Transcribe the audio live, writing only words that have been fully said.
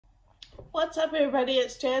What's up, everybody?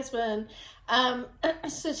 It's Jasmine.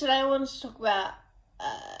 So today I wanted to talk about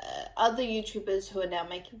other YouTubers who are now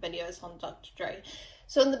making videos on Dr. Dray.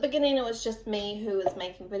 So in the beginning it was just me who was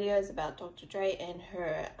making videos about Dr. Dray and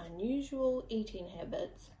her unusual eating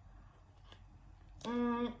habits.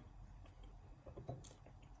 And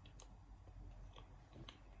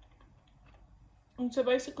so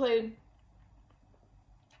basically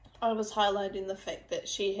I was highlighting the fact that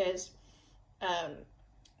she has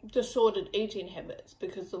disordered eating habits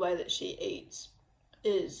because the way that she eats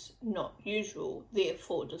is not usual,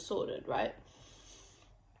 therefore disordered, right?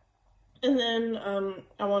 And then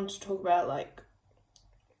I wanted to talk about like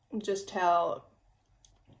just how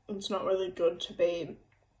it's not really good to be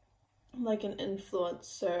like an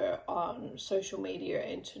influencer on social media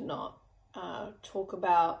and to not talk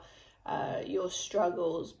about your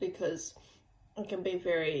struggles, because it can be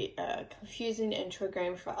very confusing and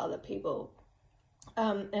triggering for other people.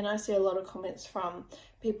 And I see a lot of comments from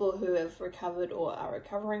people who have recovered or are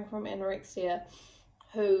recovering from anorexia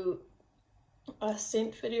who are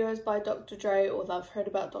sent videos by Dr. Dray, or they've heard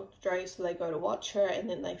about Dr. Dray, so they go to watch her and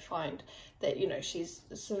then they find that, you know, she's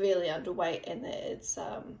severely underweight and that it's,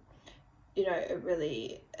 you know, it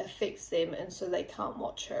really affects them, and so they can't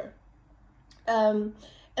watch her. And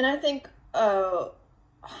I think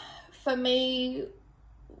for me,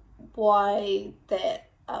 why that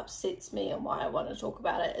upsets me and why I want to talk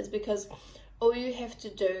about it is because all you have to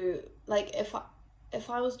do, like if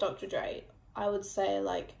I was Dr. Dray, I would say,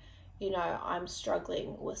 like, you know, I'm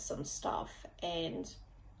struggling with some stuff and,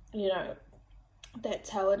 you know, that's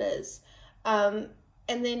how it is. And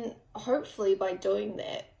then hopefully by doing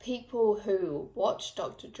that, people who watch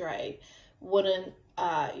Dr. Dray wouldn't,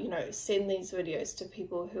 you know, send these videos to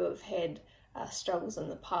people who have had struggles in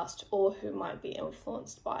the past, or who might be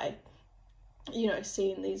influenced by, you know,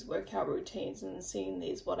 seeing these workout routines and seeing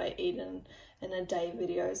these what I eat in a day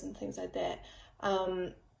videos and things like that.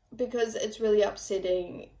 Because it's really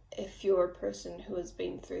upsetting if you're a person who has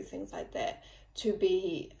been through things like that to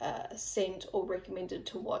be sent or recommended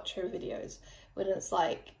to watch her videos, when it's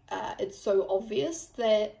like, it's so obvious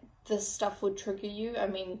that this stuff would trigger you. I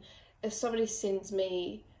mean, if somebody sends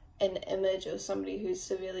me an image of somebody who's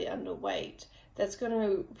severely underweight, that's going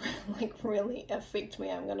to like really affect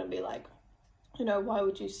me. I'm going to be like, you know, why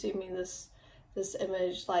would you send me this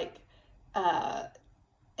image? Like,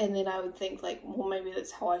 and then I would think like, well, maybe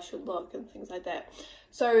that's how I should look and things like that.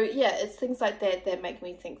 So yeah, it's things like that that make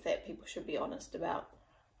me think that people should be honest about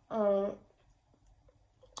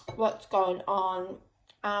what's going on,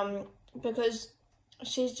 because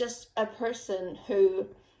she's just a person who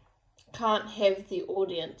can't have the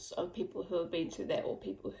audience of people who have been through that, or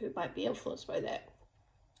people who might be influenced by that.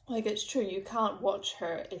 Like, it's true, you can't watch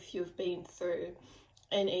her if you've been through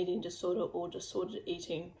an eating disorder or disordered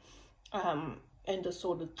eating and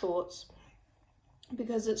disordered thoughts,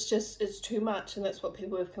 because it's too much. And that's what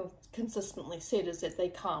people have consistently said, is that they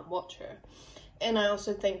can't watch her. And I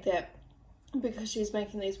also think that because she's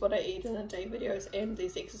making these what I eat in a day videos and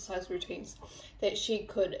these exercise routines, that she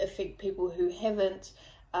could affect people who haven't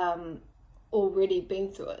already been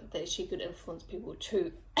through it, that she could influence people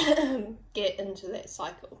to get into that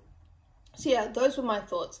cycle. So yeah, those were my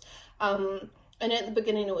thoughts. And at the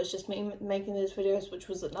beginning it was just me making these videos, which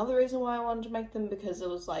was another reason why I wanted to make them, because it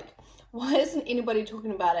was like, why isn't anybody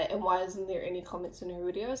talking about it, and why isn't there any comments in her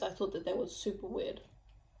videos? I thought that was super weird.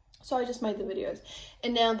 So I just made the videos,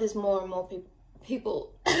 and now there's more and more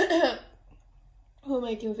people who are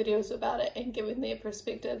making videos about it and giving their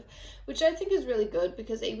perspective, which I think is really good,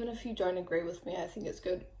 because even if you don't agree with me, I think it's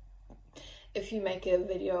good if you make a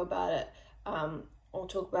video about it, or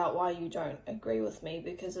talk about why you don't agree with me,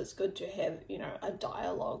 because it's good to have, you know, a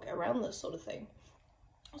dialogue around this sort of thing.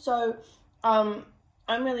 So I'm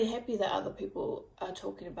really happy that other people are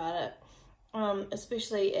talking about it,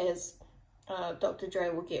 especially as Dr.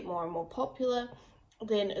 Dray will get more and more popular.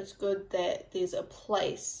 Then it's good that there's a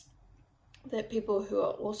place that people who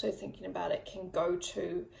are also thinking about it can go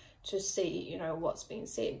to see, you know, what's being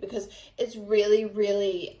said, because it's really,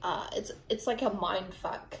 really, it's like a mind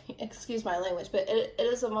fuck, excuse my language, but it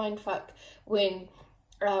is a mind fuck when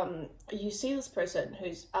you see this person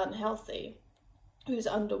who's unhealthy, who's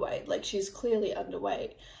underweight, like she's clearly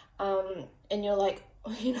underweight, and you're like,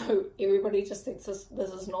 you know, everybody just thinks this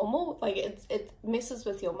is normal. Like, it messes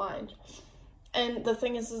with your mind. And the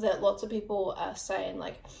thing is that lots of people are saying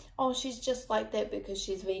like, oh, she's just like that because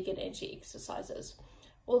she's vegan and she exercises.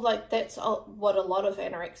 Well, like, that's what a lot of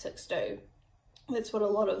anorexics do. That's what a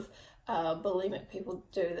lot of bulimic people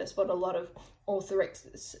do. That's what a lot of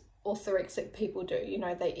orthorexic people do. You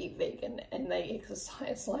know, they eat vegan and they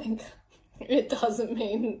exercise like it doesn't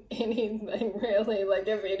mean anything really. Like,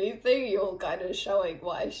 if anything, you're kind of showing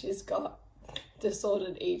why she's got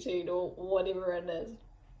disordered eating or whatever it is.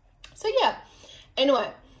 So yeah, anyway,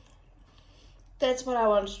 that's what I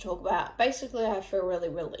wanted to talk about. Basically, I feel really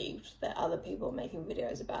relieved that other people are making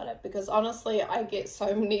videos about it, because honestly, I get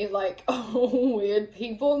so many like weird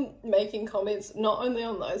people making comments, not only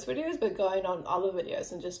on those videos, but going on other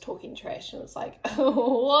videos and just talking trash, and it's like,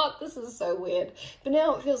 oh, what? This is so weird. But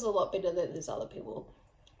now it feels a lot better that there's other people,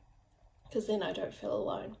 because then I don't feel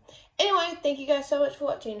alone. Anyway, thank you guys so much for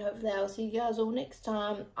watching. Hopefully I'll see you guys all next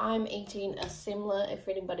time. I'm eating a semla, if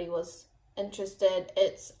anybody was interested.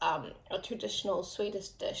 It's a traditional Swedish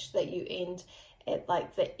dish that you end at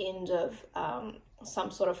like the end of some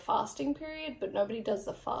sort of fasting period, but nobody does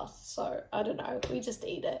the fast, so I don't know, we just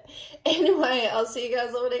eat it. Anyway, I'll see you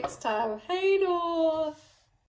guys all next time. Hej då!